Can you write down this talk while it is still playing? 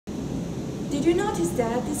Did you notice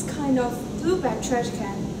that this kind of blue bag trash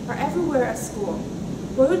can are everywhere at school?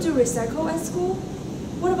 Will you do recycle at school?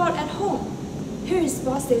 What about at home? Here is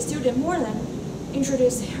Boston State student Morland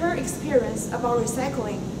introduce her experience about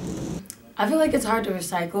recycling. I feel like it's hard to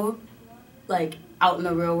recycle, like out in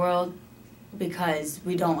the real world, because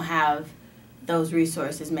we don't have those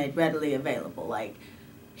resources made readily available. Like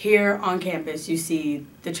here on campus, you see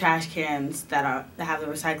the trash cans that have the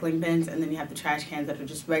recycling bins, and then you have the trash cans that are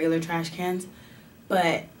just regular trash cans.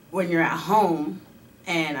 But when you're at home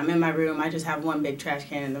and I'm in my room, I just have one big trash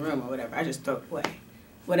can in the room or whatever. I just throw it away.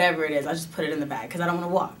 Whatever it is, I just put it in the bag because I don't want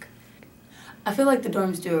to walk. I feel like the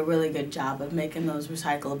dorms do a really good job of making those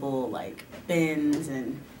recyclable like bins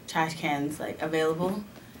and trash cans like available.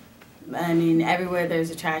 I mean, everywhere there's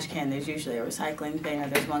a trash can, there's usually a recycling thing or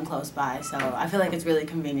there's one close by. So I feel like it's really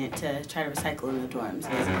convenient to try to recycle in the dorms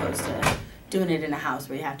as opposed to doing it in a house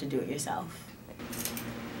where you have to do it yourself.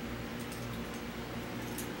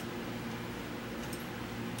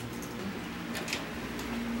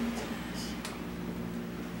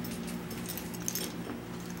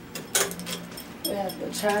 We have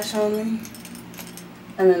the trash only,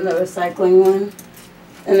 and then the recycling one.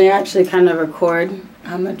 And they actually kind of record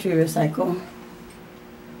how much we recycle.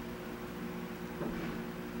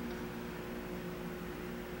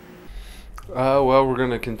 Well, we're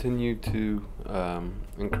going to continue to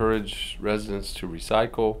encourage residents to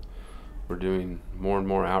recycle. We're doing more and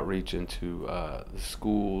more outreach into the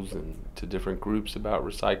schools and to different groups about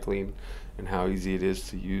recycling and how easy it is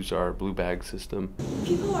to use our blue bag system.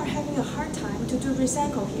 People are having a hard time to do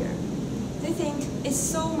recycle here. They think it's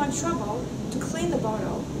so much trouble to clean the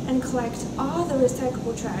bottle and collect all the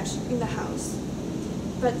recyclable trash in the house.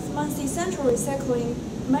 But Muncie Central Recycling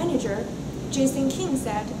Manager Jason King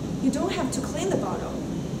said you don't have to clean the bottle.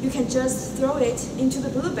 You can just throw it into the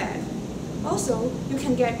blue bag. Also, you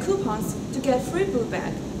can get coupons to get free blue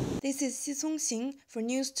bag. This is Xisong Xing for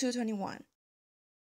News 221.